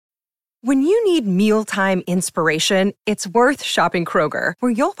When you need mealtime inspiration, it's worth shopping Kroger,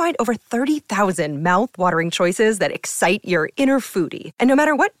 where you'll find over 30,000 mouth-watering choices that excite your inner foodie. And no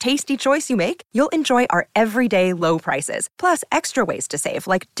matter what tasty choice you make, you'll enjoy our everyday low prices, plus extra ways to save,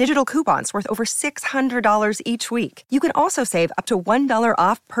 like digital coupons worth over $600 each week. You can also save up to $1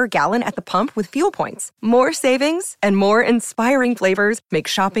 off per gallon at the pump with fuel points. More savings and more inspiring flavors make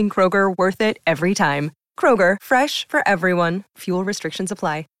shopping Kroger worth it every time. Kroger, fresh for everyone. Fuel restrictions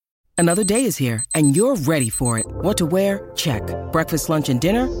apply. Another day is here, and you're ready for it. What to wear? Check. Breakfast, lunch, and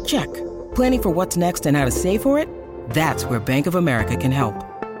dinner? Check. Planning for what's next and how to save for it? That's where Bank of America can help.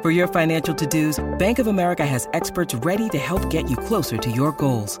 For your financial to-dos, Bank of America has experts ready to help get you closer to your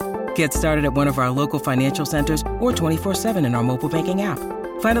goals. Get started at one of our local financial centers or 24/7 in our mobile banking app.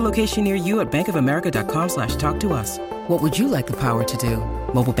 Find a location near you at bankofamerica.com/talktous. What would you like the power to do?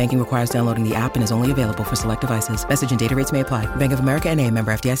 Mobile banking requires downloading the app and is only available for select devices. Message and data rates may apply. Bank of America N.A.,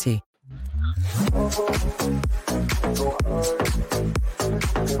 member FDIC.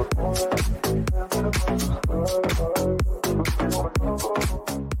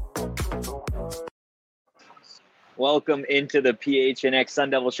 Welcome into the PHNX Sun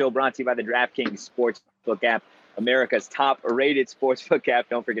Devil Show, brought to you by the DraftKings Sportsbook app, America's top-rated sportsbook app.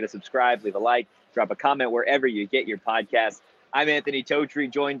 Don't forget to subscribe, leave a like, drop a comment wherever you get your podcasts. I'm Anthony Totri,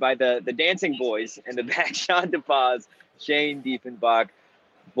 joined by the dancing boys in the back, Sean DePaz, Shane Diefenbach.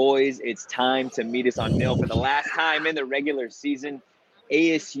 Boys, it's time to meet us on Mill for the last time in the regular season.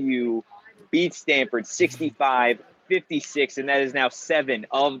 ASU beat Stanford 65-56, and that is now 7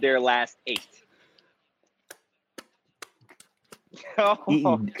 of their last 8.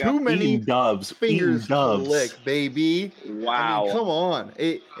 Too many doves. Fingers lick, baby. Wow. I mean, come on.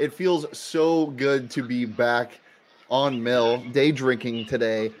 It feels so good to be back on Mill, day drinking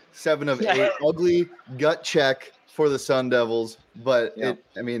today. 7 of 8. Ugly gut check for the Sun Devils, but a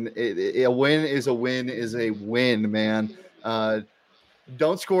win is a win is a win, man.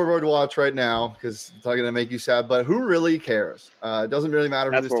 Don't scoreboard watch right now because it's not going to make you sad, but who really cares? It doesn't really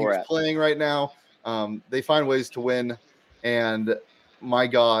matter who this team's playing right now. They find ways to win, and my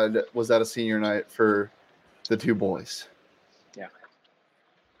God, was that a senior night for the two boys? Yeah.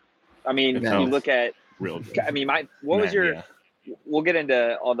 I mean, you look at real good. I mean, we'll get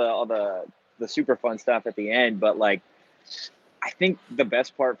into all the super fun stuff at the end, but like, I think the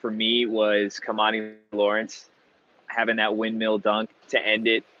best part for me was Kamani Lawrence having that windmill dunk to end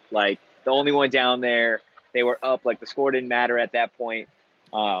it. Like, the only one down there, they were up, like the score didn't matter at that point.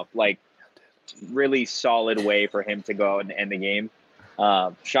 Like, really solid way for him to go and end the game.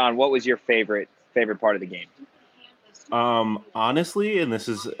 Sean, what was your favorite part of the game? Honestly, and this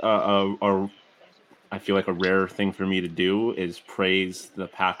is I feel like a rare thing for me to do, is praise the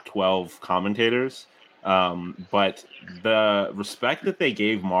Pac-12 commentators. But the respect that they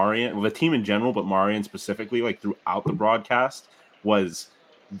gave Marreon, well, the team in general, but Marreon specifically, like throughout the broadcast, was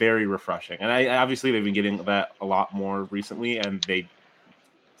very refreshing. And obviously they've been getting that a lot more recently, and they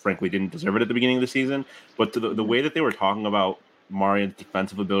frankly didn't deserve it at the beginning of the season. But the way that they were talking about Marreon's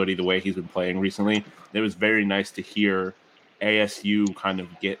defensive ability, the way he's been playing recently, it was very nice to hear ASU kind of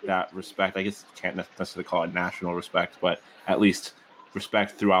get that respect. I guess can't necessarily call it national respect, but at least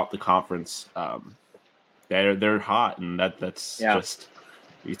respect throughout the conference. They're hot, and that's just,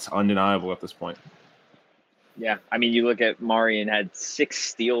 it's undeniable at this point. Yeah, I mean, you look at Marreon had 6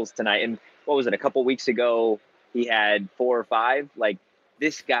 steals tonight, and what was it, a couple weeks ago he had 4 or 5? Like,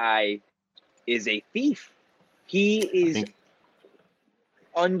 this guy is a thief. He is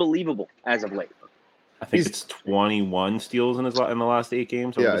unbelievable as of late. I think it's 21 steals in the last 8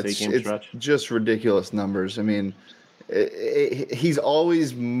 games. Over this 8-game stretch. It's just ridiculous numbers. I mean, he's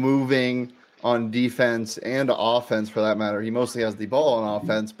always moving on defense and offense, for that matter. He mostly has the ball on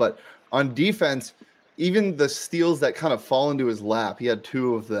offense, but on defense, even the steals that kind of fall into his lap, he had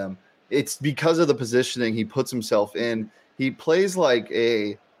 2 of them. It's because of the positioning he puts himself in. He plays like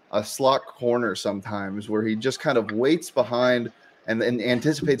a slot corner sometimes, where he just kind of waits behind and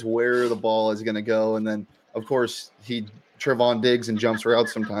anticipates where the ball is going to go. And then, of course, he Trevon Diggs and jumps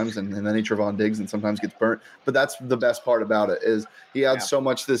routes sometimes, and then he Trevon Diggs and sometimes gets burnt. But that's the best part about it, is he adds so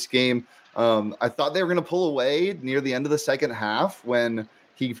much this game. I thought they were going to pull away near the end of the second half when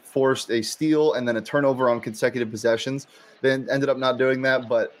he forced a steal and then a turnover on consecutive possessions. Then ended up not doing that.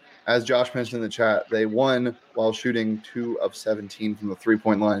 But as Josh mentioned in the chat, they won while shooting 2 of 17 from the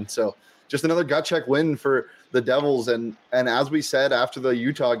 3-point line. So just another gut check win for the Devils. And as we said after the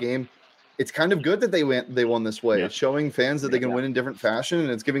Utah game, it's kind of good that they won this way. It's showing fans that they can win in different fashion, and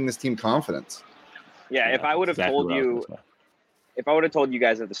it's giving this team confidence. Yeah, if I would have told you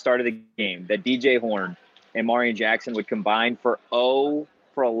guys at the start of the game that DJ Horn and Marreon Jackson would combine for 0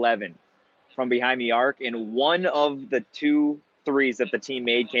 for 11 from behind the arc, and one of the 2 threes that the team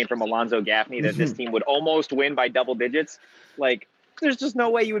made came from Alonzo Gaffney, that this team would almost win by double digits. Like, there's just no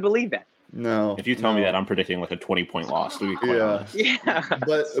way you would believe that. No. If you tell me that, I'm predicting like a 20-point loss, to be quite honest. Yeah.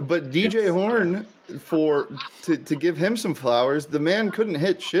 But DJ Horn, to give him some flowers, the man couldn't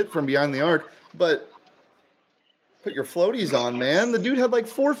hit shit from behind the arc, but put your floaties on, man. The dude had like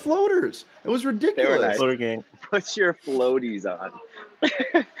 4 floaters. It was ridiculous. Nice. Floater gang. Put your floaties on.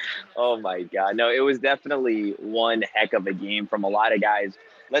 Oh my God. No, it was definitely one heck of a game from a lot of guys.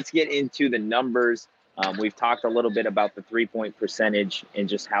 Let's get into the numbers. We've talked a little bit about the 3-point percentage and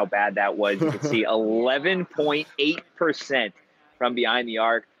just how bad that was. You can see 11.8% from behind the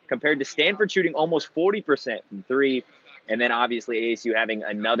arc compared to Stanford shooting almost 40% from 3. And then obviously ASU having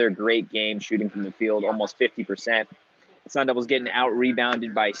another great game shooting from the field, almost 50%. Sun Devils getting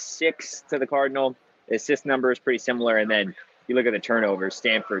out-rebounded by 6 to the Cardinal. The assist number is pretty similar. And then you look at the turnovers,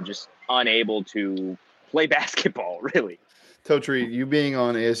 Stanford just unable to play basketball, really. Totri, you being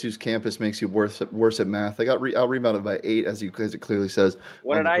on ASU's campus makes you worse at math. They got out-rebounded by 8, as it clearly says.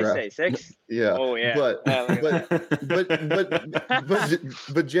 What did I say? 6? Yeah. Oh yeah.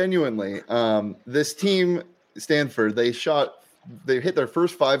 But genuinely, this team, Stanford, they hit their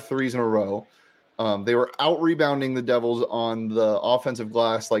first 5 threes in a row. They were out-rebounding the Devils on the offensive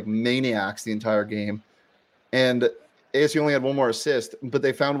glass like maniacs the entire game. And ASU only had 1 more assist, but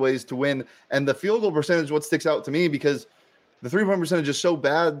they found ways to win. And the field goal percentage is what sticks out to me, because the 3-point percentage is so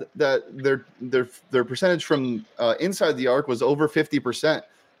bad that their percentage from inside the arc was over 50%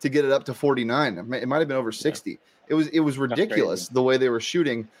 to get it up to 49. It might have been over 60. Yeah. It was ridiculous the way they were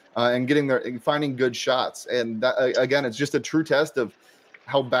shooting and finding good shots. And that, again, it's just a true test of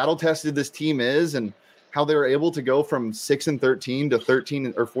how battle tested this team is and how they were able to go from 6-13 to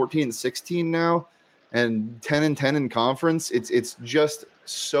 13 or 14-16 now, and 10-10 in conference. It's just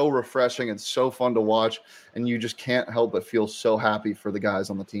so refreshing and so fun to watch, and you just can't help but feel so happy for the guys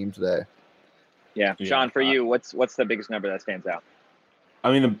on the team today. Yeah, Sean, for you, what's the biggest number that stands out?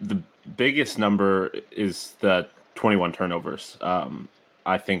 I mean, the biggest number is the 21 turnovers.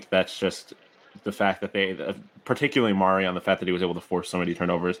 I think that's just the fact that they, particularly Marreon, the fact that he was able to force so many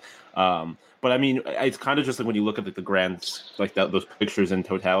turnovers. But I mean, it's kind of just like when you look at the grand, like those pictures in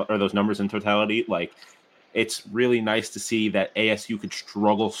total, or those numbers in totality, like it's really nice to see that ASU could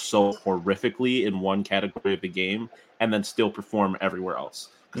struggle so horrifically in one category of the game and then still perform everywhere else.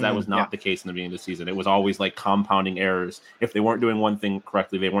 Because that was not the case in the beginning of the season. It was always like compounding errors. If they weren't doing one thing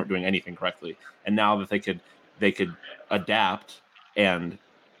correctly, they weren't doing anything correctly. And now that they could adapt and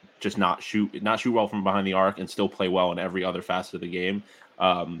just not shoot well from behind the arc and still play well in every other facet of the game,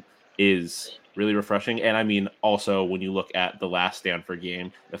 is really refreshing. And I mean, also when you look at the last Stanford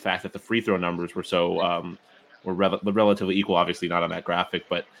game, the fact that the free throw numbers were so relatively equal, obviously not on that graphic,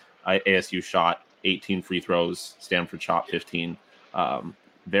 but ASU shot 18 free throws, Stanford shot 15.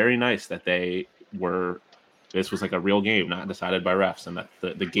 Very nice that this was like a real game, not decided by refs, and that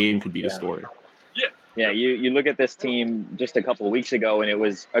the game could be the story. Yeah, you look at this team just a couple of weeks ago, and it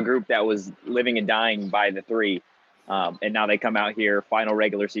was a group that was living and dying by the 3. And now they come out here, final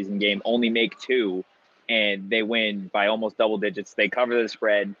regular season game, only make 2, and they win by almost double digits. They cover the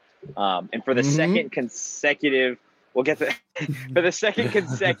spread. And for the second consecutive, for the second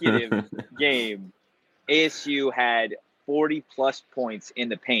consecutive game, ASU had 40-plus points in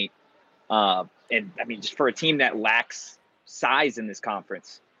the paint. And I mean, just for a team that lacks size in this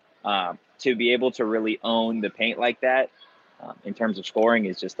conference, to be able to really own the paint like that in terms of scoring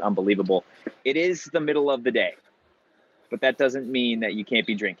is just unbelievable. It is the middle of the day, but that doesn't mean that you can't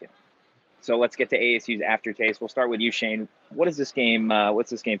be drinking. So let's get to ASU's aftertaste. We'll start with you, Shane. What's this game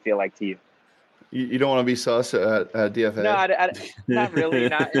feel like to you? You don't want to be sus at DFA? No, not really.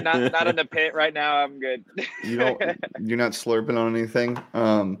 Not in the pit right now. I'm good. You're not slurping on anything.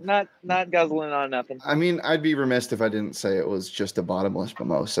 Not guzzling on nothing. I mean, I'd be remiss if I didn't say it was just a bottomless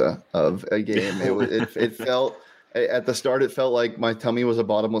mimosa of a game. It felt at the start. It felt like my tummy was a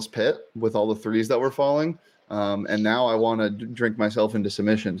bottomless pit with all the threes that were falling. And now I want to drink myself into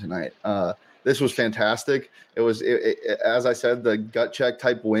submission tonight. This was fantastic. It was, as I said, the gut check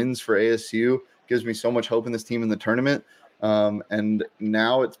type wins for ASU gives me so much hope in this team in the tournament. And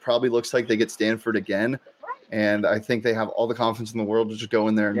now it probably looks like they get Stanford again. And I think they have all the confidence in the world to just go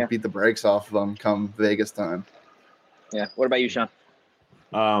in there and beat the brakes off of them come Vegas time. Yeah. What about you, Sean?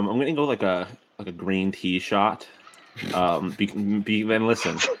 I'm going to go like a green tea shot. Then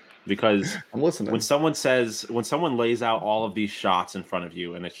listen. Because I'm listening. When someone lays out all of these shots in front of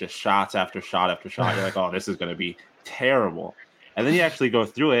you and it's just shots after shot after shot, you're like, oh, this is going to be terrible. And then you actually go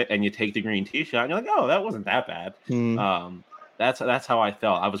through it and you take the green tea shot and you're like, oh, that wasn't that bad. That's how I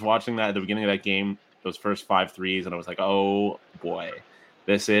felt. I was watching that at the beginning of that game, those first 5 threes, and I was like, oh boy,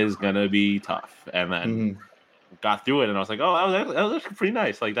 this is gonna be tough. And then got through it, and I was like, oh, that was actually pretty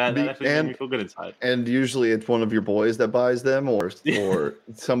nice. Like that actually made me feel good inside. And usually it's one of your boys that buys them, or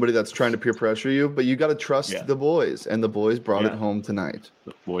somebody that's trying to peer pressure you. But you got to trust the boys, and the boys brought it home tonight.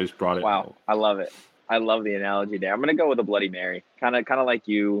 The boys brought it. Wow, home. I love it. I love the analogy there. I'm gonna go with a Bloody Mary, kind of like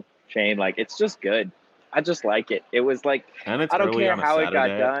you, Shane. Like it's just good. I just like it. It was like I don't care how it got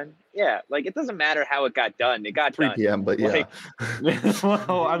done. Yeah, like it doesn't matter how it got done. It got 3 done. p.m. But like,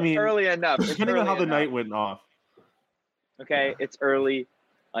 well, I mean, early enough. Depending on how the night went off. Okay, it's early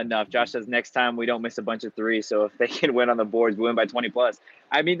enough. Josh says next time we don't miss a bunch of threes. So if they can win on the boards, we win by 20 plus.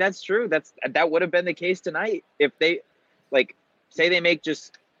 I mean, that's true. That would have been the case tonight if they, like, say they make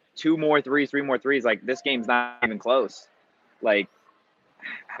just 2 more threes, 3 more threes. Like this game's not even close. Like,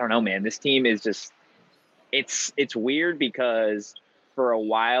 I don't know, man. This team is just. It's weird because for a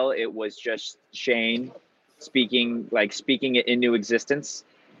while it was just Shane speaking it into existence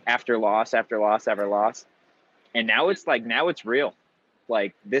after loss after loss after loss. And now it's real.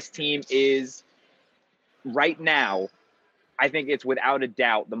 Like this team is right now, I think it's without a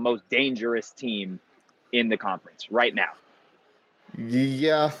doubt the most dangerous team in the conference right now.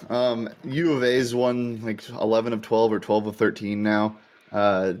 Yeah. U of A's won like 11 of 12 or 12 of 13 now.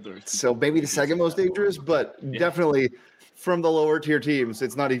 So maybe the second most dangerous, but definitely from the lower tier teams,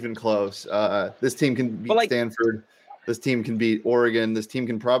 it's not even close. This team can beat Stanford. This team can beat Oregon. This team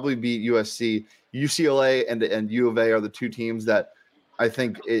can probably beat USC. UCLA and U of A are the 2 teams that I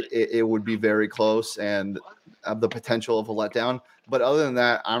think it would be very close and have the potential of a letdown. But other than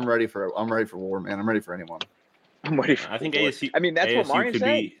that, I'm ready for war, man. I'm ready for anyone. I'm ready for I think war. ASU. I mean, that's ASU what Marreon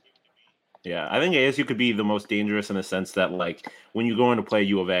said. Yeah, I think ASU could be the most dangerous in the sense that, like, when you go in to play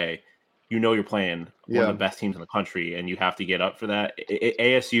U of A, you know you're playing one of the best teams in the country, and you have to get up for that.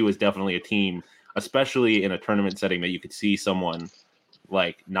 ASU is definitely a team, especially in a tournament setting, that you could see someone,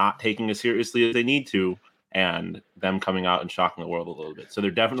 like, not taking as seriously as they need to, and them coming out and shocking the world a little bit. So they're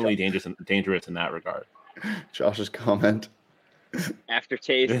definitely dangerous in that regard. Josh's comment.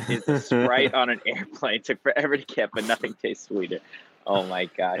 Aftertaste is a Sprite on an airplane. Took forever to get, but nothing tastes sweeter. Oh my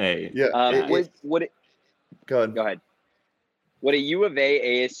God. Hey, yeah. Go ahead. Would a U of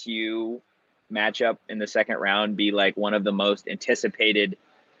A ASU matchup in the second round be like one of the most anticipated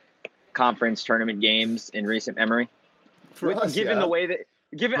conference tournament games in recent memory? For us, not U of A,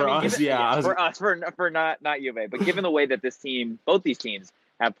 but given the way that both these teams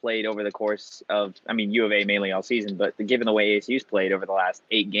have played over the course of, I mean, U of A mainly all season, but given the way ASU's played over the last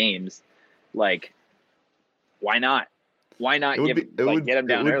 8 games, like, why not? Why not get them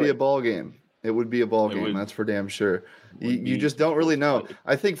down early? It would be a ball game. It would be a ball game. That's for damn sure. You just don't really know.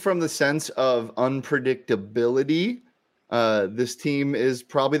 I think from the sense of unpredictability, this team is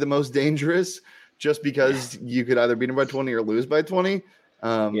probably the most dangerous just because you could either beat them by 20 or lose by 20.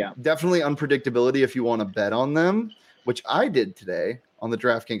 Definitely unpredictability if you want to bet on them, which I did today on the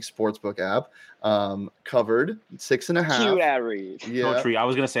DraftKings Sportsbook app. Covered 6.5. Cute average. Yeah. I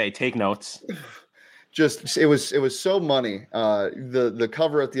was going to say, take notes. Just it was so money, the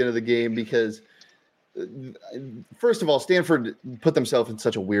cover at the end of the game, because first of all, Stanford put themselves in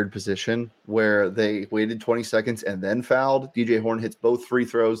such a weird position where they waited 20 seconds and then fouled. DJ Horn hits both free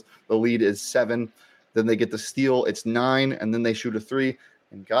throws. The lead is 7. Then they get the steal. It's 9, and then they shoot a 3.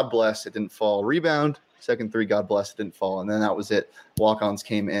 And God bless, it didn't fall. Rebound, second 3, God bless, it didn't fall. And then that was it. Walk-ons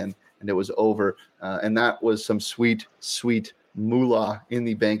came in, and it was over. And that was some sweet, sweet moolah in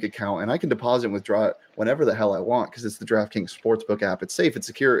the bank account, and I can deposit and withdraw it whenever the hell I want because it's the DraftKings Sportsbook app. It's safe, it's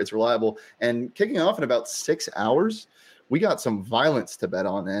secure, it's reliable, and kicking off in about 6 hours, we got some violence to bet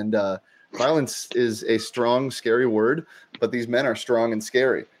on, and violence is a strong, scary word, but these men are strong and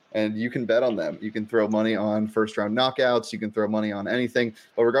scary, and you can bet on them. You can throw money on first-round knockouts, you can throw money on anything,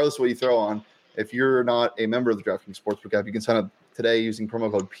 but regardless of what you throw on, if you're not a member of the DraftKings Sportsbook app, you can sign up today using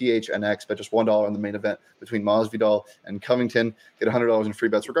promo code PHNX. Bet just $1 on the main event between Masvidal and Covington. Get $100 in free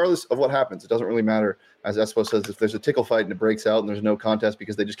bets, regardless of what happens. It doesn't really matter. As Espo says, if there's a tickle fight and it breaks out and there's no contest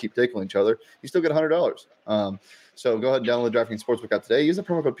because they just keep tickling each other, you still get $100. So go ahead and download the DraftKings Sportsbook app today. Use the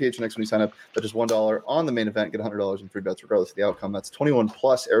promo code PHNX when you sign up. Bet just $1 on the main event. Get $100 in free bets, regardless of the outcome. That's 21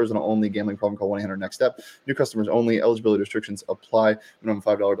 plus. Arizona only. Gambling problem? Call 1-800-NEXT-STEP. New customers only. Eligibility restrictions apply. Minimum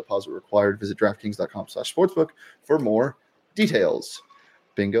 $5 deposit required. Visit DraftKings.com/sportsbook for more details.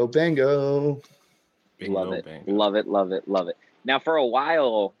 Bingo, bango. Love it. Now, for a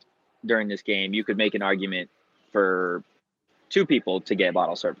while during this game, you could make an argument for 2 people to get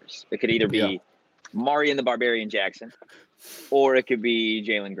bottle servers. It could either be Marreon the Barbarian Jackson, or it could be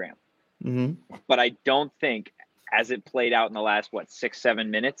Jalen Graham. Mm-hmm. But I don't think, as it played out in the last 6-7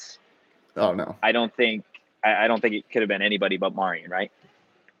 minutes, Oh no, I don't think it could have been anybody but Marreon, right?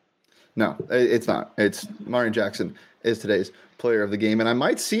 no, it's not. It's Marreon Jackson is today's player of the game, and I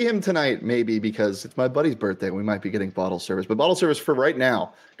might see him tonight, maybe because it's my buddy's birthday. We might be getting bottle service, but bottle service for right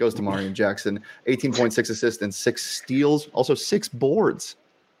now goes to Marreon Jackson. 18.6 assists and 6 steals, also 6 boards.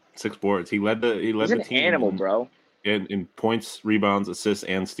 6 boards. He led the He's an team animal, bro. In points, rebounds, assists,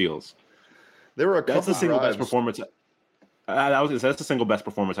 and steals. There were a couple That's the single drives. best performance. That's the single best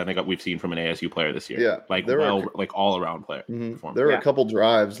performance I think we've seen from an ASU player this year. Yeah, like all around player. Mm-hmm. There were a couple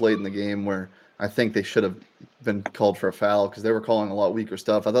drives late in the game where I think they should have been called for a foul because they were calling a lot weaker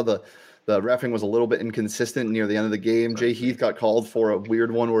stuff. I thought the reffing was a little bit inconsistent near the end of the game. Jay Heath got called for a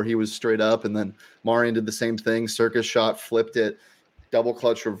weird one where he was straight up, and then Marreon did the same thing. Circus shot, flipped it, double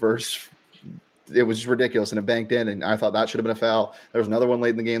clutch reverse. It was ridiculous, and it banked in, and I thought that should have been a foul. There was another one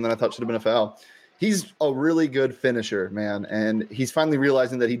late in the game that I thought should have been a foul. He's a really good finisher, man, and he's finally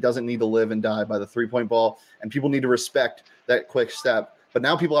realizing that he doesn't need to live and die by the three-point ball, and people need to respect that quick step. But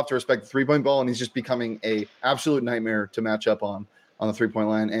now people have to respect the three-point ball, and he's just becoming a absolute nightmare to match up on the three-point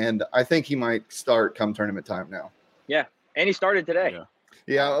line, and I think he might start come tournament time now. Yeah, and he started today.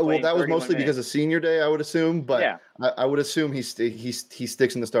 Yeah, well, that was mostly because of senior day, I would assume. But yeah. I would assume he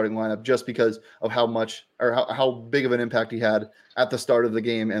sticks in the starting lineup just because of how much or how big of an impact he had at the start of the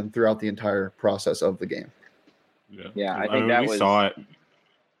game and throughout the entire process of the game. Yeah, I think that we was. Saw it.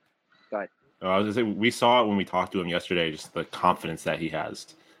 Go ahead. I was gonna say we saw it when we talked to him yesterday. Just the confidence that he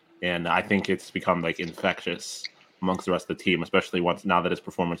has, and I think it's become like infectious amongst the rest of the team, especially now that his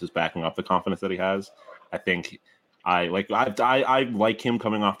performance is backing up the confidence that he has. I think. I like him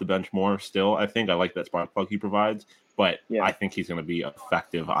coming off the bench more still. I think I like that spark plug he provides, but I think he's going to be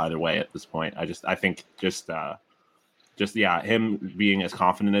effective either way at this point. I think him being as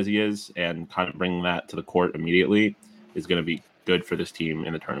confident as he is and kind of bringing that to the court immediately is going to be good for this team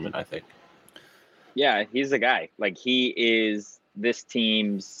in the tournament, I think. Yeah, he's the guy. Like, he is this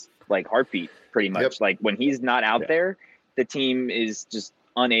team's like heartbeat pretty much. Yep. Like, when he's not out there, the team is just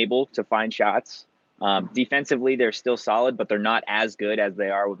unable to find shots. Defensively, they're still solid, but they're not as good as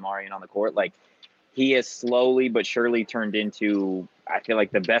they are with Marreon on the court. Like, he has slowly but surely turned into, I feel like,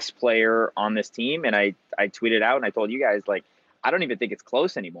 the best player on this team. And I tweeted out and I told you guys, like, I don't even think it's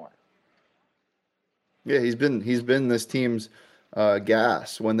close anymore. Yeah, he's been this team's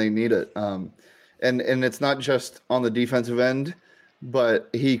gas when they need it. And it's not just on the defensive end, but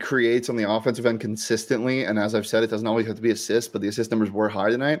he creates on the offensive end consistently. And as I've said, it doesn't always have to be assists, but the assist numbers were high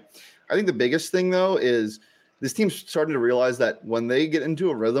tonight. I think the biggest thing, though, is this team's starting to realize that when they get into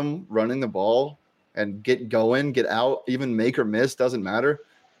a rhythm running the ball and get going, get out, even make or miss, doesn't matter.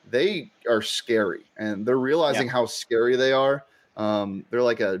 They are scary, and they're realizing how scary they are. They're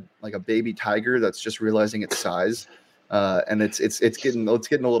like a baby tiger that's just realizing its size, and it's getting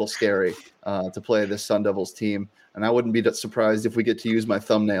a little scary to play this Sun Devils team. And I wouldn't be that surprised if we get to use my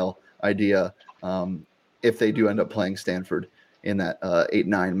thumbnail idea if they do end up playing Stanford in that 8-9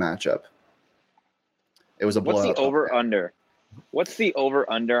 matchup. It was a blowout. What's the over-under? What's the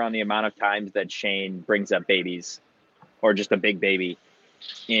over-under on the amount of times that Shane brings up babies or just a big baby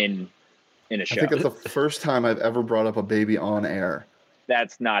in a show? I think it's the first time I've ever brought up a baby on air.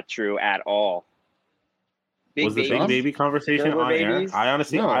 That's not true at all. Was the big baby conversation on air? I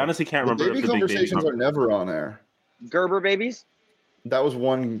honestly can't remember. The baby conversations are never on air. Gerber babies? That was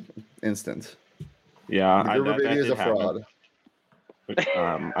one instance. Yeah, the Gerber baby is a fraud.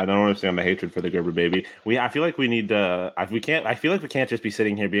 I don't understand the hatred for the Gerber baby. I feel like we need to. I feel like we can't just be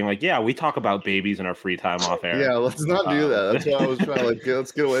sitting here being like, yeah, we talk about babies in our free time off air. Yeah, let's not do that. That's why I was trying to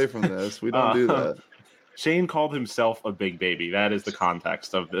let's get away from this. We don't do that. Shane called himself a big baby. That is the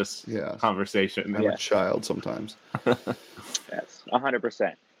context of this conversation. I'm a child sometimes. That's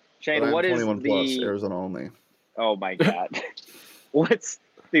 100%. Shane, what is 21 the plus Arizona only? Oh my God! What's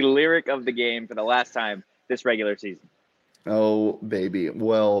the lyric of the game for the last time this regular season? Oh, baby.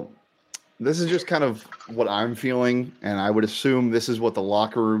 Well, this is just kind of what I'm feeling, and I would assume this is what the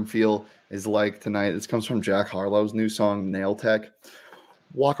locker room feel is like tonight. This comes from Jack Harlow's new song, Nail Tech.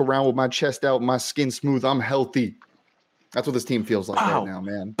 Walk around with my chest out, my skin smooth, I'm healthy. That's what this team feels like right now,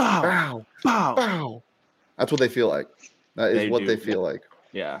 man. Bow, bow, bow. That's what they feel like. That is what they feel like.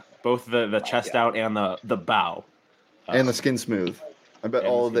 Yeah, both the chest out and the bow. And the skin smooth. I bet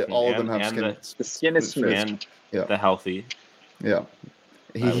all of them have skin. The skin is smooth. And the healthy. Yeah.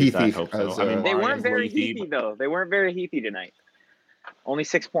 Heathy. They weren't very heathy, though. They weren't very heathy tonight. Only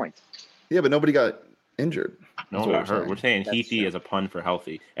 6 points. Yeah, but nobody got injured. No one got hurt. We're saying heathy as a pun for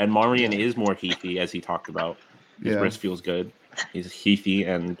healthy. And Marreon is more heathy, as he talked about. His wrist feels good. He's heathy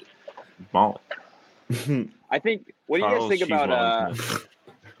and mullet. I think. What do you guys think about?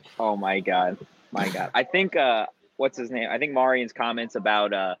 Oh my god. I think. What's his name? I think Marreon's comments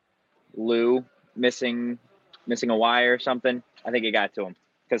about Lou missing a wire or something. I think it got to him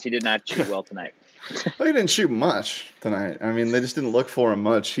because he did not shoot well tonight. Well, he didn't shoot much tonight. I mean, they just didn't look for him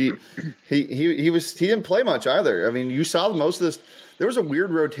much. He didn't play much either. I mean, you saw most of this. There was a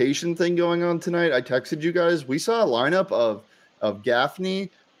weird rotation thing going on tonight. I texted you guys. We saw a lineup of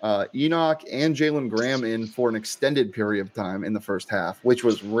Gaffney, Enoch, and Jalen Graham in for an extended period of time in the first half, which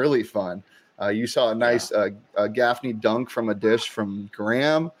was really fun. You saw a nice Gaffney dunk from a dish from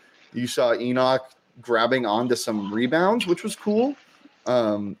Graham. You saw Enoch grabbing onto some rebounds, which was cool.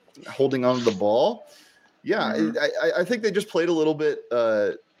 Holding on to the ball. Yeah, I think they just played a little bit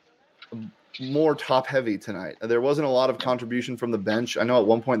more top heavy tonight. There wasn't a lot of contribution from the bench. I know at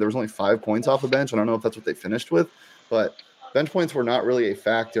one point there was only 5 points off the bench. I don't know if that's what they finished with, but bench points were not really a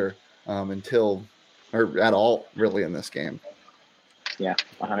factor until or at all really in this game. Yeah,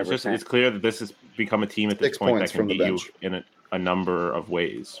 100%. It's clear that this has become a team at this point that can beat you in a number of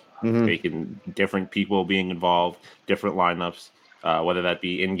ways. Mm-hmm. Different people being involved, different lineups. Whether that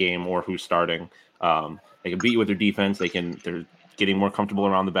be in game or who's starting, they can beat you with their defense. They're getting more comfortable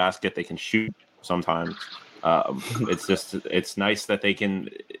around the basket. They can shoot sometimes. It's nice that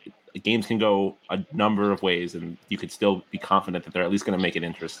games can go a number of ways, and you could still be confident that they're at least going to make it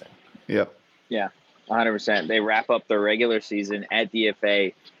interesting. Yep. Yeah, 100%. They wrap up the regular season at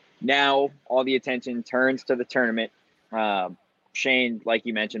DFA. Now all the attention turns to the tournament. Shane, like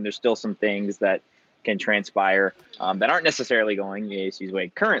you mentioned, there's still some things that can transpire that aren't necessarily going the ASU's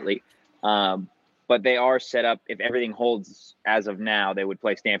way currently, but they are set up. If everything holds as of now, they would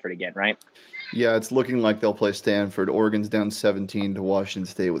play Stanford again, right? Yeah, it's looking like they'll play Stanford. Oregon's down 17 to Washington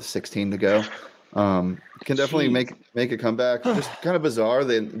State with 16 to go. Can definitely make a comeback. Just kind of bizarre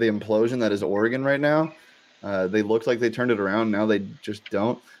the implosion that is Oregon right now. They looked like they turned it around. Now they just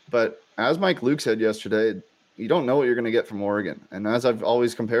don't. But as Mike Luke said yesterday, you don't know what you're going to get from Oregon. And as I've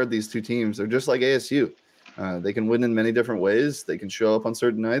always compared these two teams, they're just like ASU. They can win in many different ways. They can show up on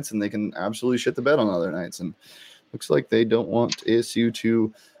certain nights, and they can absolutely shit the bed on other nights. And looks like they don't want ASU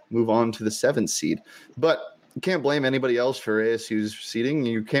to move on to the 7th seed. But you can't blame anybody else for ASU's seeding.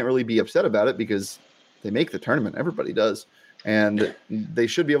 You can't really be upset about it because they make the tournament. Everybody does. And they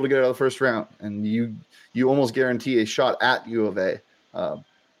should be able to get out of the first round. And you almost guarantee a shot at U of A.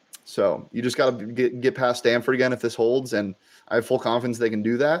 So you just got to get past Stanford again if this holds, and I have full confidence they can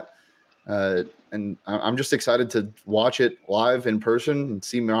do that. And I'm just excited to watch it live in person and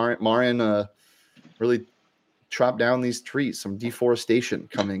see Marreon really chop down these trees. Some deforestation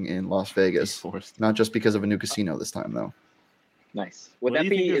coming in Las Vegas, not just because of a new casino this time, though. Nice.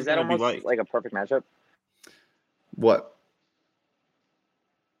 Is that almost like a perfect matchup? What?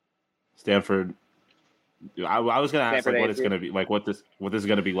 Stanford. I was going to ask what it's going to be like, what this is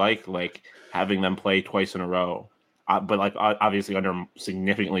going to be like having them play twice in a row, but like obviously under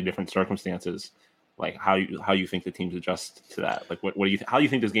significantly different circumstances. Like how you think the teams adjust to that? Like how do you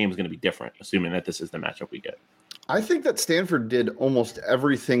think this game is going to be different, assuming that this is the matchup we get? I think that Stanford did almost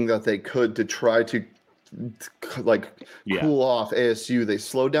everything that they could to try to cool off ASU. They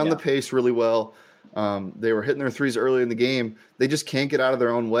slowed down the pace really well. They were hitting their threes early in the game. They just can't get out of their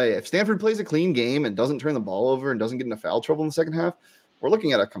own way. If Stanford plays a clean game and doesn't turn the ball over and doesn't get into foul trouble in the second half, we're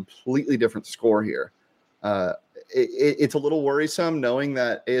looking at a completely different score here. It's a little worrisome knowing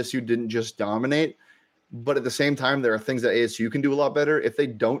that ASU didn't just dominate, but at the same time, there are things that ASU can do a lot better. If they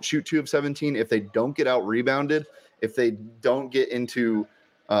don't shoot 2 of 17, if they don't get out rebounded, if they don't get into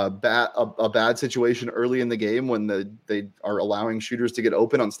a bad situation early in the game when they are allowing shooters to get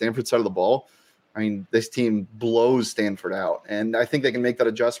open on Stanford's side of the ball, I mean, this team blows Stanford out, and I think they can make that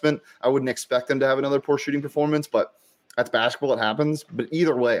adjustment. I wouldn't expect them to have another poor shooting performance, but that's basketball. It happens. But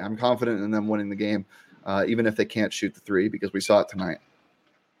either way, I'm confident in them winning the game, even if they can't shoot the 3, because we saw it tonight.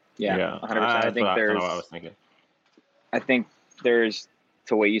 Yeah, 100%. I think there's,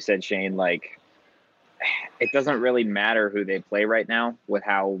 to what you said, Shane, like it doesn't really matter who they play right now with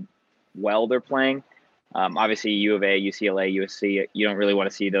how well they're playing. Obviously, U of A, UCLA, USC, you don't really want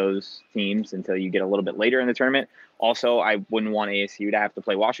to see those teams until you get a little bit later in the tournament. Also, I wouldn't want ASU to have to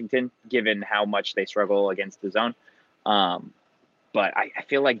play Washington, given how much they struggle against the zone. But I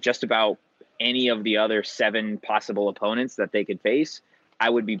feel like just about any of the other 7 possible opponents that they could face, I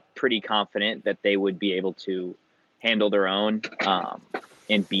would be pretty confident that they would be able to handle their own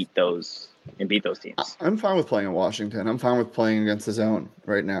and beat those teams. I'm fine with playing in Washington. I'm fine with playing against the zone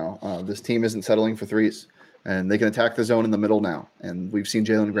right now. This team isn't settling for threes, and they can attack the zone in the middle now. And we've seen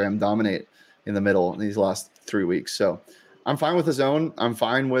Jalen Graham dominate in the middle in these last 3 weeks. So I'm fine with the zone. I'm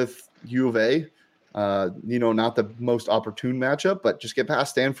fine with U of A. Not the most opportune matchup, but just get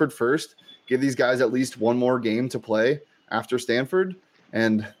past Stanford first. Give these guys at least one more game to play after Stanford,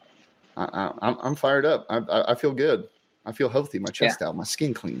 and I'm fired up. I feel good. I feel healthy. My chest out. My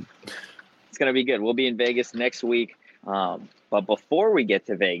skin clean. It's gonna be good. We'll be in Vegas next week. But before we get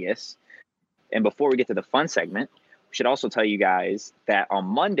to Vegas, and before we get to the fun segment, we should also tell you guys that on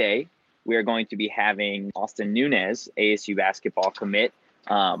Monday we are going to be having Austin Nunez, ASU basketball commit.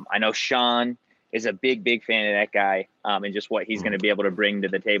 I know Sean is a big fan of that guy, and just what he's going to be able to bring to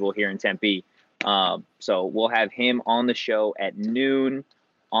the table here in Tempe. So we'll have him on the show at noon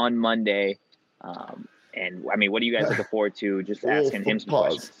on Monday. And I mean, what are you guys looking forward to? Just asking him some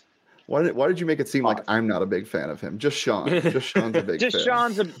questions. Why did you make it seem like I'm not a big fan of him? Just Sean. Just Sean's a big fan.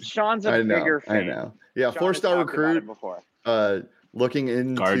 Sean's a bigger fan. I know. Yeah, 4-star recruit. Looking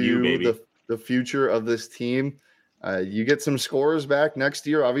into the future of this team. You get some scores back next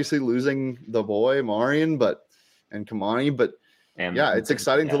year. Obviously, losing the boy Marreon, and Kamani, but it's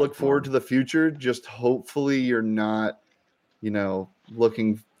exciting to look forward to the future. Just hopefully you're not,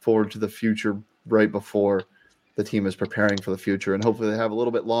 looking forward to the future right before the team is preparing for the future, and hopefully they have a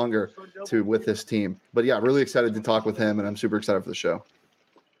little bit longer with this team. But yeah, really excited to talk with him, and I'm super excited for the show.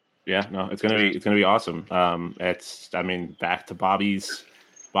 Yeah, no, it's gonna be awesome. Back to Bobby's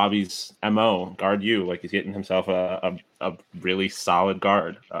MO, guard you, like he's getting himself a really solid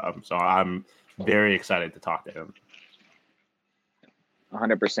guard. So I'm very excited to talk to him.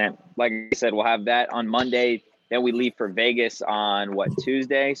 100%. Like I said, we'll have that on Monday. Then we leave for Vegas on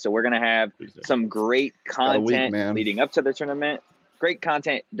Tuesday. So we're going to have some great content leading up to the tournament, great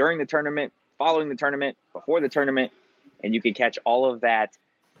content during the tournament, following the tournament, before the tournament. And you can catch all of that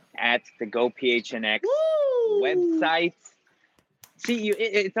at the GoPHNX website. See,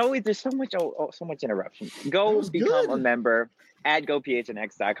 it's always, there's so much interruption. Go become a member at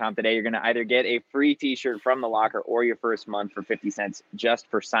gophnx.com today. You're going to either get a free t-shirt from the locker or your first month for 50 cents just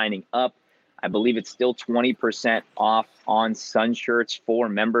for signing up. I believe it's still 20% off on Sun shirts for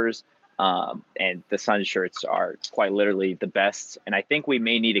members. And the Sun shirts are quite literally the best. And I think we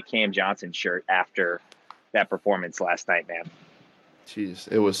may need a Cam Johnson shirt after that performance last night, man.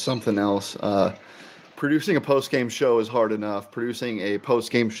 Jeez, it was something else. Producing a post-game show is hard enough. Producing a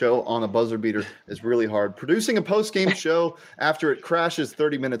post-game show on a buzzer beater is really hard. Producing a post-game show after it crashes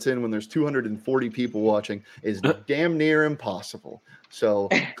 30 minutes in when there's 240 people watching is damn near impossible. So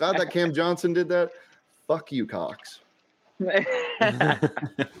glad that Cam Johnson did that. Fuck you, Cox. Hey,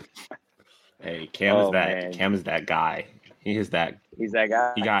 Cam is that. Man. Cam is that guy. He is that. He's that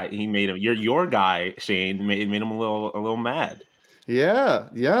guy. He made him. Your guy, Shane, made him a little mad. Yeah.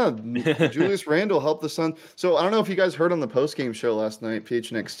 Julius Randle helped the Suns. So I don't know if you guys heard on the post-game show last night,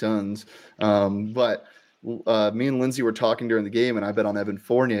 PHNX Suns, but me and Lindsay were talking during the game, and I bet on Evan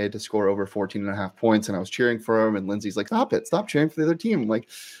Fournier to score over 14.5 points, and I was cheering for him, and Lindsay's like, stop cheering for the other team. I'm like,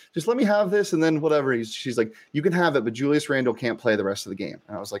 just let me have this, and then whatever. She's like, you can have it, but Julius Randle can't play the rest of the game.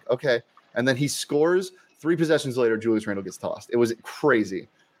 And I was like, okay. And then he scores. 3 possessions later, Julius Randle gets tossed. It was crazy.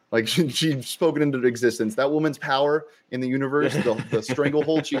 Like she'd spoken into existence. That woman's power in the universe, the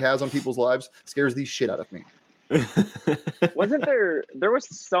stranglehold she has on people's lives, scares the shit out of me. Wasn't there was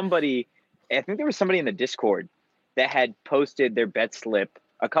somebody, I think there was somebody in the Discord that had posted their bet slip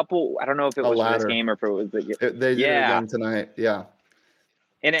a couple, I don't know if it was for this game or if it was they did it again tonight. Yeah.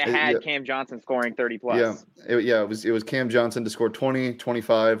 And it had Cam Johnson scoring 30 plus. It was Cam Johnson to score 20,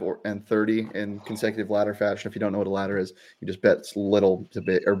 25, and 30 in consecutive ladder fashion. If you don't know what a ladder is, you just bet little to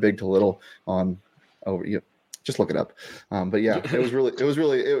big or big to little on over. Just look it up. But yeah, it was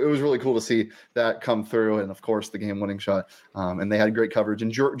really cool to see that come through, and of course the game-winning shot. And they had great coverage.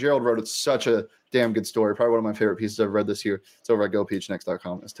 And Gerald wrote such a damn good story. Probably one of my favorite pieces I've read this year. It's over at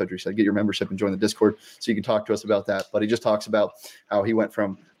gophnx.com. As Tudry said, get your membership and join the Discord so you can talk to us about that. But he just talks about how he went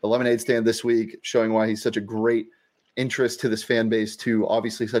from the lemonade stand this week, showing why he's such a great interest to this fan base, to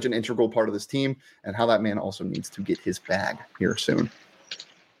obviously such an integral part of this team, and how that man also needs to get his bag here soon.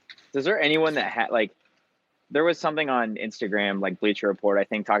 Is there anyone that had there was something on Instagram, like Bleacher Report, I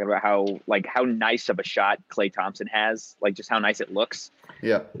think, talking about how nice of a shot Klay Thompson has, just how nice it looks.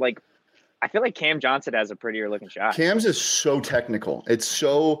 Yeah. I feel like Cam Johnson has a prettier looking shot. Cam's is so technical.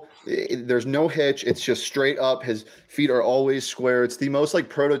 There's no hitch. It's just straight up. His feet are always square. It's the most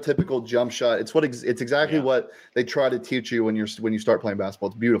prototypical jump shot. It's exactly what they try to teach you when you start playing basketball.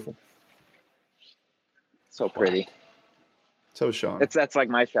 It's beautiful. So pretty. So Sean. That's like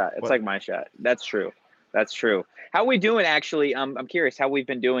my shot. It's like my shot. That's true. How are we doing, actually? I'm curious how we've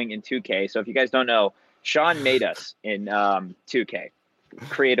been doing in 2K. So if you guys don't know, Sean made us in 2K,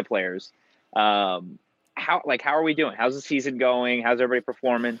 creative players. How are we doing? How's the season going? How's everybody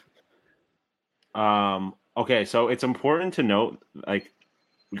performing? Okay, so it's important to note, like,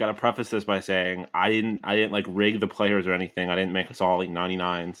 we got to preface this by saying I didn't like rig the players or anything. I didn't make us all like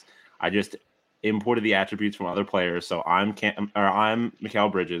 99s. I just imported the attributes from other players. So I'm Mikal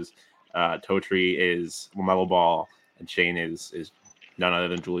Bridges, Totri is LaMelo Ball, and Shane is none other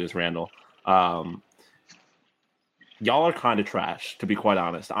than Julius Randle. Y'all are kind of trash, to be quite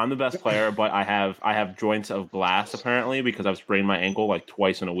honest. I'm the best player, but I have joints of glass apparently because I've sprained my ankle like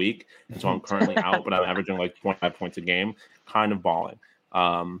twice in a week, and so I'm currently out. But I'm averaging like 25 points a game, kind of balling.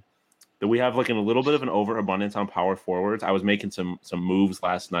 That we have like a little bit of an overabundance on power forwards. I was making some moves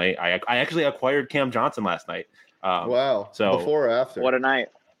last night. I actually acquired Cam Johnson last night. Wow! So before or after? What a night!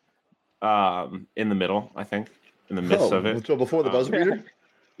 In the middle, I think, in the midst of it. So before the buzzer beater.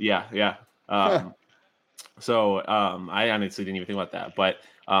 Yeah. So I honestly didn't even think about that. But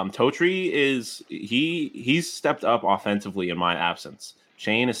Totri he's stepped up offensively in my absence.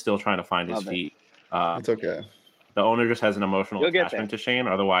 Shane is still trying to find his feet. It's okay. The owner just has an emotional attachment to Shane.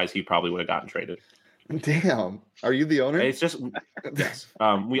 Otherwise, he probably would have gotten traded. Damn, are you the owner? It's just yes.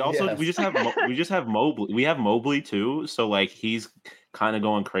 We just have Mobley. We have Mobley too. So like he's kind of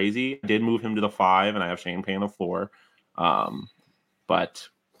going crazy. I did move him to the 5, and I have Shane paying the 4. But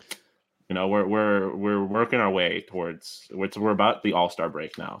you know we're working our way towards. We're about the All-Star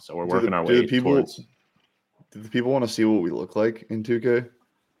break now, so we're working our way towards. Do the people want to see what we look like in 2K?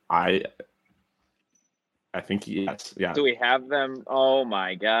 I think yes. Yeah. Do we have them? Oh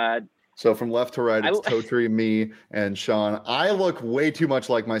my God. So from left to right, it's Totri, me, and Sean. I look way too much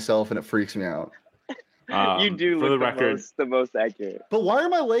like myself, and it freaks me out. You do for look the record, the most accurate. But why are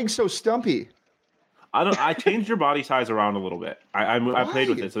my legs so stumpy? I changed your body size around a little bit. I played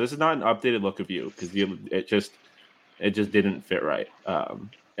with it, so this is not an updated look of you because it just didn't fit right.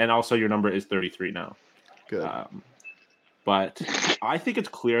 And also your number is 33 now. Good. But I think it's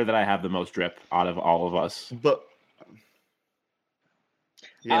clear that I have the most drip out of all of us. But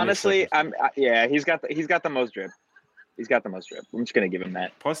honestly, he's got the most drip. He's got the most drip. I'm just gonna give him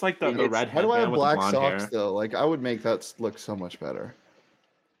that. Plus, like the red headband. How do I have black socks hair. though? Like I would make that look so much better.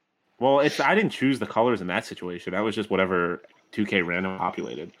 Well, I didn't choose the colors in that situation. That was just whatever 2K random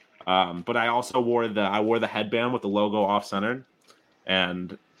populated. But I also wore the headband with the logo off centered,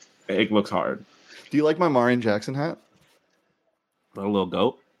 and it looks hard. Do you like my Marreon Jackson hat? A little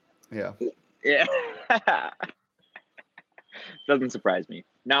goat. Yeah. Yeah. Doesn't surprise me.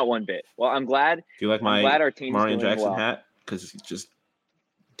 Not one bit. Well, I'm glad. Do you like my our team's Marreon Jackson well. hat? Because he's just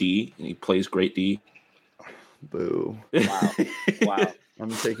D, and he plays great D. Boo. Wow.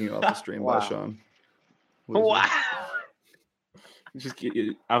 I'm taking you off the stream by Sean. Wow.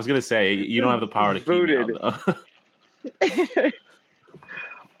 I was going to say, you don't have the power to keep me out, though.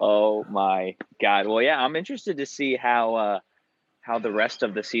 Oh, my God. Well, yeah, I'm interested to see how the rest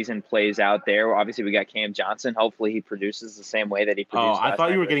of the season plays out there. Obviously, we got Cam Johnson. Hopefully, he produces the same way that he produced. I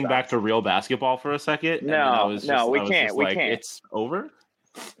thought you were getting back to real basketball for a second. No, we can't. We can't. It's over.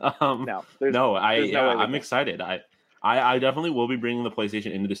 No, I'm excited. I definitely will be bringing the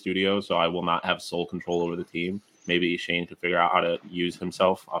PlayStation into the studio, so I will not have sole control over the team. Maybe Shane can figure out how to use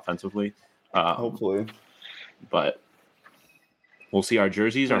himself offensively. Hopefully, but we'll see. Our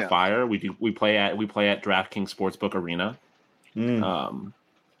jerseys are fire. We play at DraftKings Sportsbook Arena. And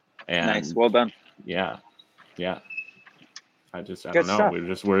nice, well done. Yeah. I don't know.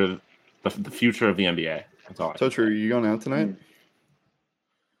 Stuff. We're the future of the NBA. That's all. So true. Are you going out tonight?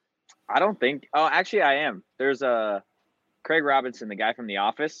 I don't think. Oh, actually, I am. There's Craig Robinson, the guy from The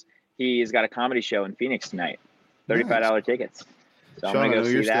Office. He's got a comedy show in Phoenix tonight. $35 tickets. So Sean, I'm gonna go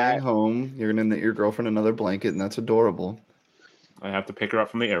see you're that. staying home. You're gonna knit your girlfriend another blanket, and that's adorable. I have to pick her up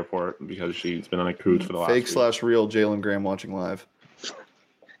from the airport because she's been on a cruise for the last fake / real Jalen Graham watching live.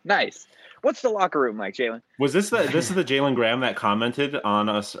 Nice. What's the locker room like, Jalen? Was this is the Jalen Graham that commented on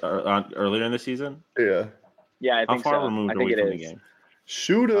us earlier in the season? Yeah. Yeah, I think How far so. removed I are think we it from is. the game?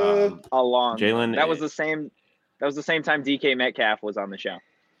 Shooter. A long. Jalen. That was the same time DK Metcalf was on the show.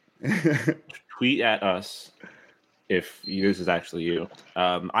 Tweet at us if this is actually you.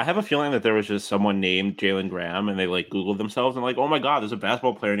 I have a feeling that there was just someone named Jalen Graham, and they like Googled themselves and like, oh my God, there's a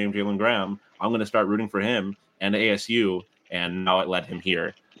basketball player named Jalen Graham. I'm going to start rooting for him and ASU, and now it led him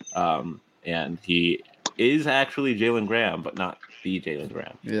here. And he is actually Jalen Graham, but not the Jalen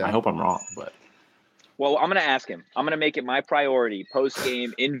Graham. Yeah. I hope I'm wrong, but. Well, I'm going to ask him. I'm going to make it my priority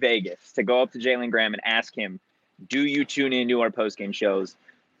post-game in Vegas to go up to Jalen Graham and ask him, do you tune into our post-game shows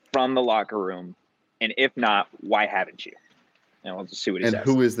from the locker room? And if not, why haven't you? And we'll just see what he says. And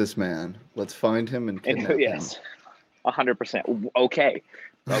who is this man? Let's find him and kidnap him. Yes, 100%. Okay.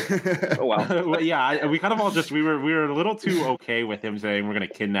 Oh wow. Well, yeah, we kind of all we were a little too okay with him saying we're going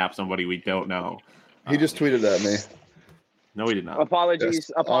to kidnap somebody we don't know. He just tweeted at me. No, he did not.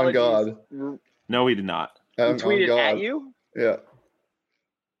 Apologies. Yes, on God. No, he did not. He On tweeted God. at you? Yeah.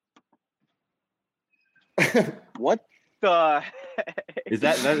 What the? Is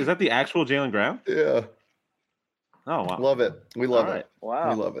that the actual Jalen Graham? Yeah. Oh wow. Love it. We love it. Wow.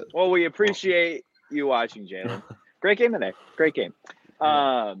 We love it. Well, we appreciate you watching, Jalen. Great game today. Great game.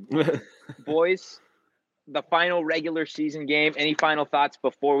 Boys, the final regular season game. Any final thoughts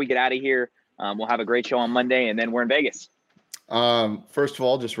before we get out of here? We'll have a great show on Monday, and then we're in Vegas. First of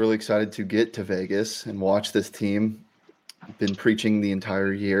all, just really excited to get to Vegas and watch this team. Been preaching the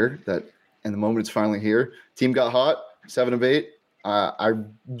entire year that, and the moment it's finally here. Team got hot, 7-8. I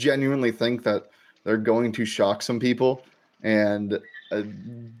genuinely think that they're going to shock some people, and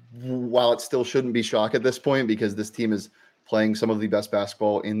while it still shouldn't be shock at this point because this team is playing some of the best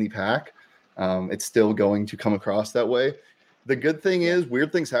basketball in the pack, it's still going to come across that way. The good thing is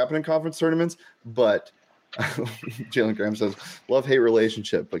weird things happen in conference tournaments, but Jalen Graham says, love-hate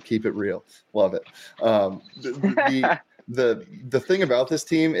relationship, but keep it real. Love it. The thing about this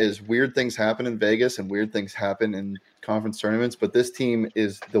team is weird things happen in Vegas and weird things happen in conference tournaments, but this team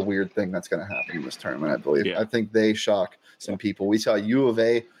is the weird thing that's going to happen in this tournament, I believe. Yeah. I think they shock some people. We saw U of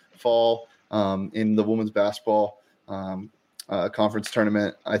A fall in the women's basketball conference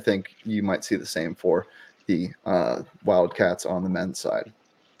tournament. I think you might see the same for the Wildcats on the men's side.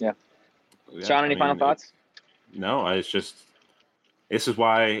 Yeah. Sean, any final thoughts? No, this is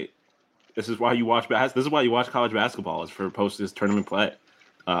why you watch this is why you watch college basketball, is for post tournament play.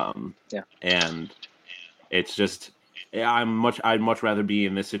 And it's just I'd much rather be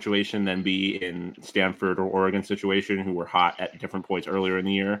in this situation than be in Stanford or Oregon situation, who were hot at different points earlier in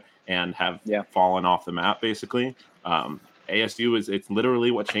the year and have fallen off the map basically. ASU it's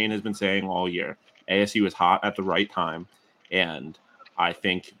literally what Shane has been saying all year. ASU is hot at the right time, and I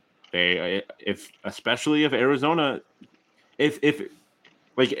think especially if Arizona, if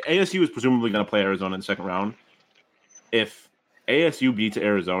like ASU is presumably going to play Arizona in the second round. If ASU beats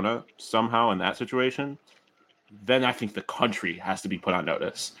Arizona somehow in that situation, then I think the country has to be put on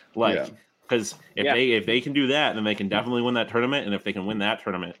notice. Because if they can do that, then they can definitely win that tournament. And if they can win that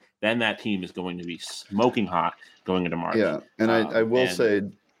tournament, then that team is going to be smoking hot going into March. Yeah, and I will say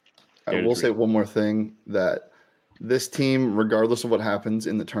one more thing, that this team, regardless of what happens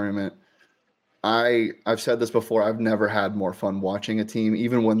in the tournament, I've said this before, I've never had more fun watching a team,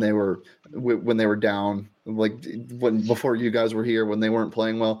 even when they were down, before you guys were here, when they weren't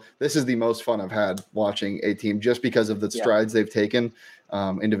playing well. This is the most fun I've had watching a team, just because of the strides they've taken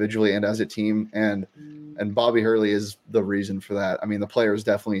individually and as a team. And Bobby Hurley is the reason for that. I mean, the players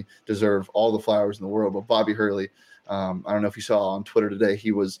definitely deserve all the flowers in the world, but Bobby Hurley, I don't know if you saw on Twitter today,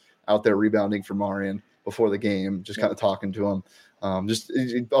 he was out there rebounding for Marreon before the game, just kind of talking to him. Just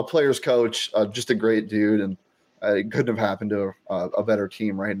a player's coach, just a great dude, and it couldn't have happened to a better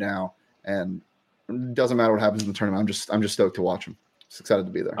team right now. And it doesn't matter what happens in the tournament. I'm just stoked to watch him. Just excited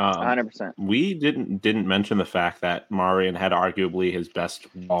to be there. 100%. We didn't mention the fact that Marreon had arguably his best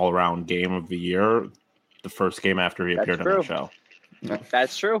all-around game of the year, the first game after he appeared on the show.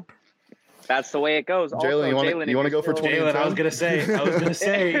 That's true. That's the way it goes. Jalen, you want to go for 20? Jalen, I was gonna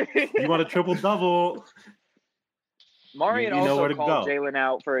say, you want a triple double? Marreon also called Jalen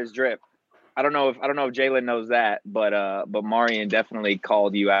out for his drip. I don't know if Jalen knows that, but Marreon definitely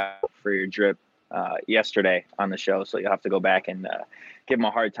called you out for your drip yesterday on the show. So you'll have to go back and give him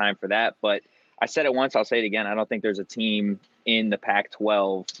a hard time for that. But I said it once, I'll say it again. I don't think there's a team in the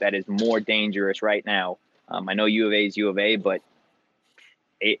Pac-12 that is more dangerous right now. I know U of A is U of A, but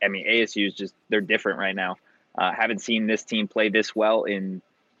ASU is just, they're different right now. Haven't seen this team play this well in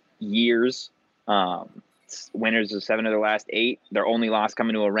years. Winners of 7 of their last 8. Their only loss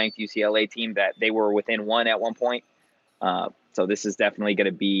coming to a ranked UCLA team that they were within 1 at one point. So this is definitely going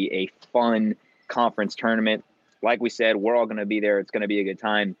to be a fun conference tournament. Like we said, we're all going to be there. It's going to be a good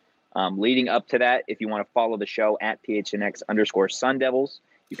time. Leading up to that, if you want to follow the show at PHNX_Sun Devils,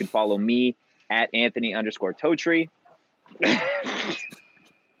 you can follow me at Anthony_Totri.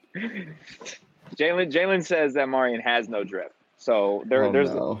 Jalen says that Marreon has no drip. So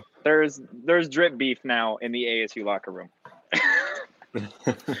there's drip beef now in the ASU locker room.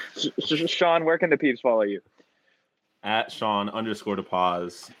 Sean, where can the peeps follow you? At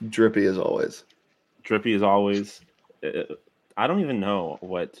Sean_DePause. Drippy as always. Drippy as always. I don't even know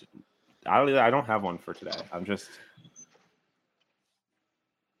what. I don't have one for today. I'm just.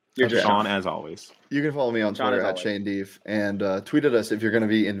 You're just Sean as always. You can follow me on Twitter at Shane Deef, and tweet at us if you're going to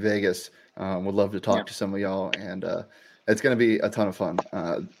be in Vegas. Would love to talk to some of y'all, and it's going to be a ton of fun.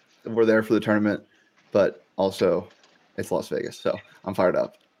 We're there for the tournament, but also it's Las Vegas, so I'm fired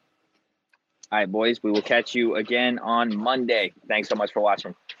up. All right, boys, we will catch you again on Monday. Thanks so much for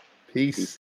watching. Peace.